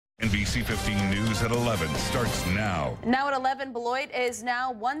NBC 15 News at 11 starts now. Now at 11, Beloit is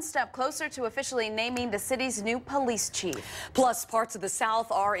now one step closer to officially naming the city's new police chief. Plus, parts of the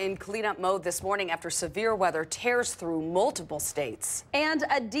South are in cleanup mode this morning after severe weather tears through multiple states. And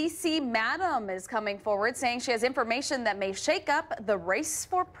a D.C. madam is coming forward saying she has information that may shake up the race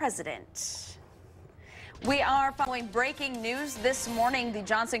for president. We are following breaking news this morning. The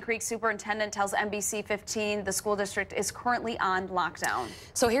Johnson Creek superintendent tells NBC 15 the school district is currently on lockdown.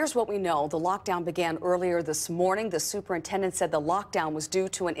 So here's what we know. The lockdown began earlier this morning. The superintendent said the lockdown was due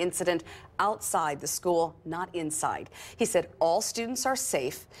to an incident outside the school, not inside. He said all students are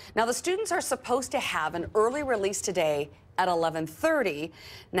safe. Now, the students are supposed to have an early release today at 11:30.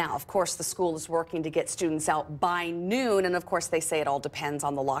 Now, of course, the school is working to get students out by noon, and of course, they say it all depends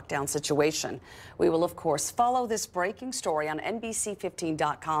on the lockdown situation. We will, of course, follow this breaking story on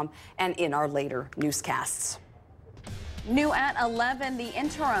NBC15.com and in our later newscasts. New at 11, the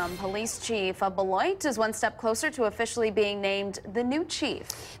interim police chief of Beloit is one step closer to officially being named the new chief.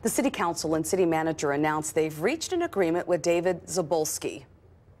 The city council and city manager announced they've reached an agreement with David Zabolski.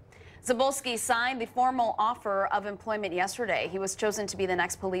 Zabolski signed the formal offer of employment yesterday. He was chosen to be the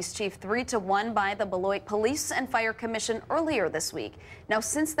next police chief 3-1 by the Beloit Police and Fire Commission earlier this week. Now,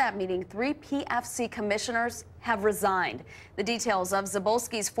 since that meeting, 3 PFC commissioners have resigned. The details of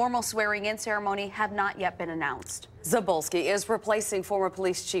Zabolski's formal swearing-in ceremony have not yet been announced. Zabolski is replacing former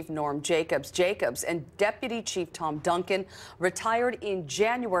police chief Norm Jacobs. Jacobs and Deputy Chief Tom Duncan retired in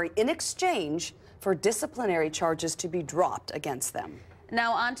January in exchange for disciplinary charges to be dropped against them.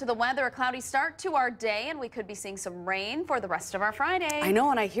 Now on to the weather. A cloudy start to our day, and we could be seeing some rain for the rest of our Friday. I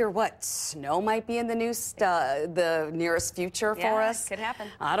know, and I hear what? Snow might be in the the nearest future for us. Could happen.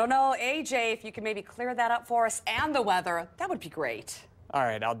 I don't know. AJ, if you could maybe clear that up for us and the weather, that would be great. All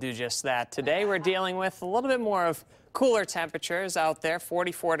right, I'll do just that. Today we're dealing with a little bit more of cooler temperatures out there,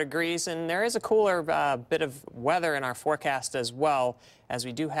 44 degrees, and there is a cooler bit of weather in our forecast as well, as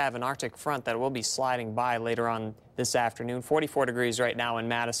we do have an Arctic front that will be sliding by later on this afternoon. 44 degrees right now in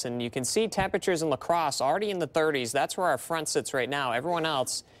Madison. You can see temperatures in La Crosse already in the 30s. That's where our front sits right now. Everyone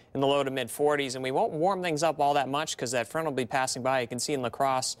else in the low to mid 40s, and we won't warm things up all that much because that front will be passing by. You can see in La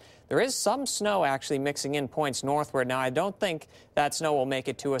Crosse there is some snow actually mixing in points northward. Now, I don't think that snow will make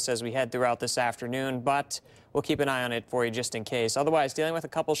it to us as we head throughout this afternoon, but we'll keep an eye on it for you just in case. Otherwise, dealing with a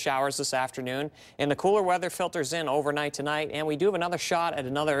couple showers this afternoon, and the cooler weather filters in overnight tonight, and we do have another shot at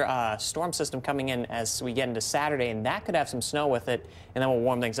another storm system coming in as we get into Saturday, and that could have some snow with it, and then we'll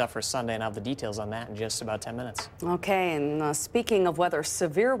warm things up for Sunday, and I'll have the details on that in just about 10 minutes. Okay, and speaking of weather,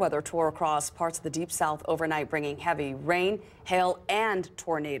 severe weather tore across parts of the Deep South overnight, bringing heavy rain, hail, and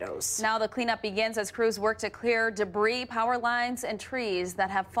tornadoes. Now the cleanup begins as crews work to clear debris, power lines, and trees that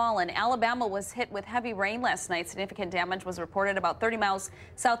have fallen. Alabama was hit with heavy rain last night. Significant damage was reported about 30 miles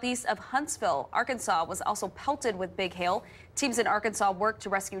southeast of Huntsville. Arkansas was also pelted with big hail. Teams in Arkansas worked to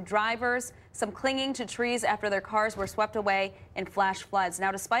rescue drivers, some clinging to trees after their cars were swept away in flash floods.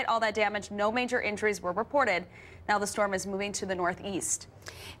 Now, despite all that damage, no major injuries were reported. Now the storm is moving to the northeast.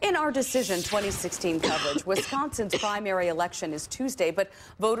 In our Decision 2016 coverage, Wisconsin's primary election is Tuesday, but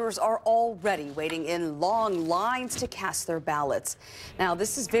voters are already waiting in long lines to cast their ballots. Now,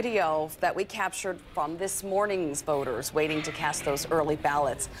 this is video that we captured from this morning's voters waiting to cast those early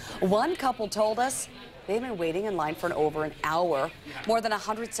ballots. One couple told us they've been waiting in line for over an hour. More than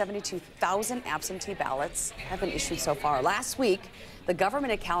 172,000 absentee ballots have been issued so far. Last week, the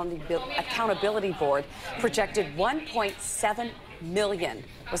Government Accountability Board projected 1.7 million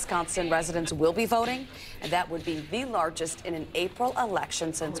Wisconsin residents will be voting, and that would be the largest in an April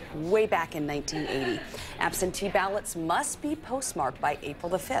election since way back in 1980. Absentee ballots must be postmarked by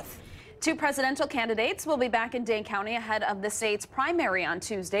April the 5th. 2 presidential candidates will be back in Dane County ahead of the state's primary on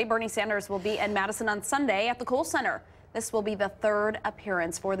Tuesday. Bernie Sanders will be in Madison on Sunday at the Kohl Center. This will be the 3rd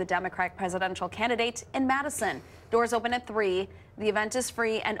appearance for the Democratic presidential candidate in Madison. Doors open at 3. The event is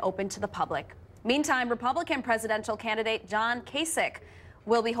free and open to the public. Meantime, Republican presidential candidate John Kasich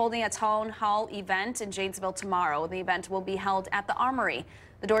will be holding a town hall event in Janesville tomorrow. The event will be held at the Armory.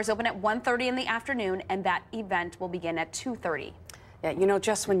 The doors open at 1:30 in the afternoon, and that event will begin at 2:30. Yeah, you know,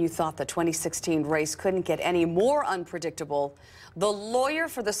 just when you thought the 2016 race couldn't get any more unpredictable, the lawyer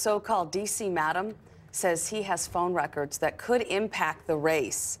for the so-called D.C. madam says he has phone records that could impact the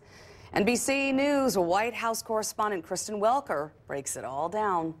race. NBC News White House correspondent Kristen Welker breaks it all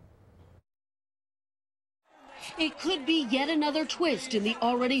down. It could be yet another twist in the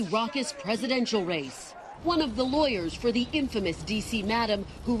already raucous presidential race. One of the lawyers for the infamous D.C. madam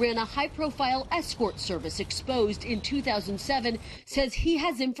who ran a high-profile escort service exposed in 2007 says he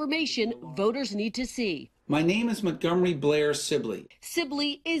has information voters need to see. My name is Montgomery Blair Sibley.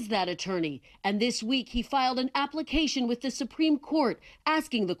 Sibley is that attorney, and this week he filed an application with the Supreme Court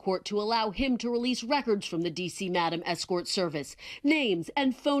asking the court to allow him to release records from the D.C. Madam Escort Service, names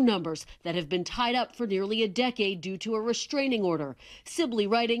and phone numbers that have been tied up for nearly a decade due to a restraining order. Sibley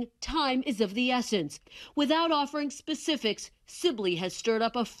writing, "Time is of the essence." Without offering specifics, Sibley has stirred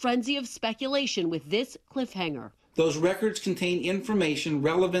up a frenzy of speculation with this cliffhanger. Those records contain information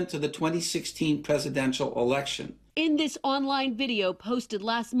relevant to the 2016 presidential election. In this online video posted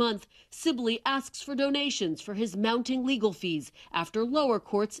last month, Sibley asks for donations for his mounting legal fees after lower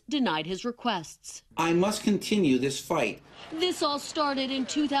courts denied his requests. I must continue this fight. This all started in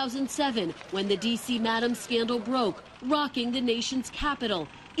 2007 when the D.C. Madam scandal broke, rocking the nation's capital,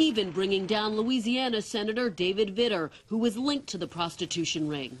 even bringing down Louisiana Senator David Vitter, who was linked to the prostitution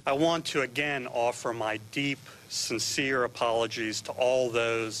ring. I want to again offer my deep, sincere apologies to all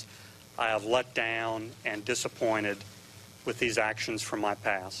those I have let down and disappointed with these actions from my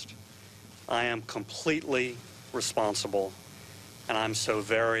past. I am completely responsible, and I'm so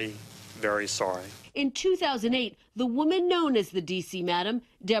very, very sorry. In 2008, the woman known as the D.C. Madam,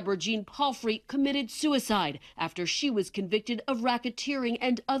 Deborah Jean Palfrey, committed suicide after she was convicted of racketeering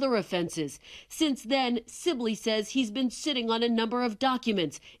and other offenses. Since then, Sibley says he's been sitting on a number of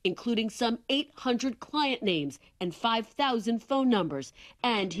documents, including some 800 client names and 5,000 phone numbers,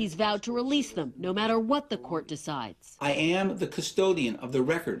 and he's vowed to release them no matter what the court decides. I am the custodian of the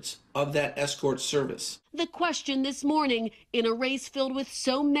records of that escort service. The question this morning, in a race filled with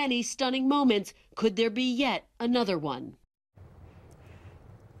so many stunning moments, could there be yet another one?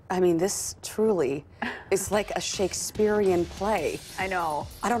 I mean, this truly is like a Shakespearean play. I know.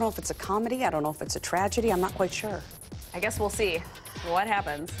 I don't know if it's a comedy. I don't know if it's a tragedy. I'm not quite sure. I guess we'll see what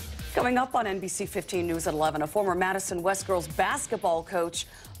happens. Coming up on NBC 15 News at 11, a former Madison West girls basketball coach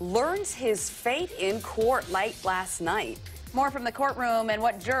learns his fate in court late last night. More from the courtroom and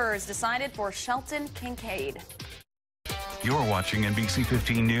what jurors decided for Shelton Kincaid. You're watching NBC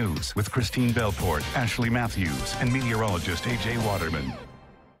 15 News with Christine Belport, Ashley Matthews, and meteorologist A.J. Waterman.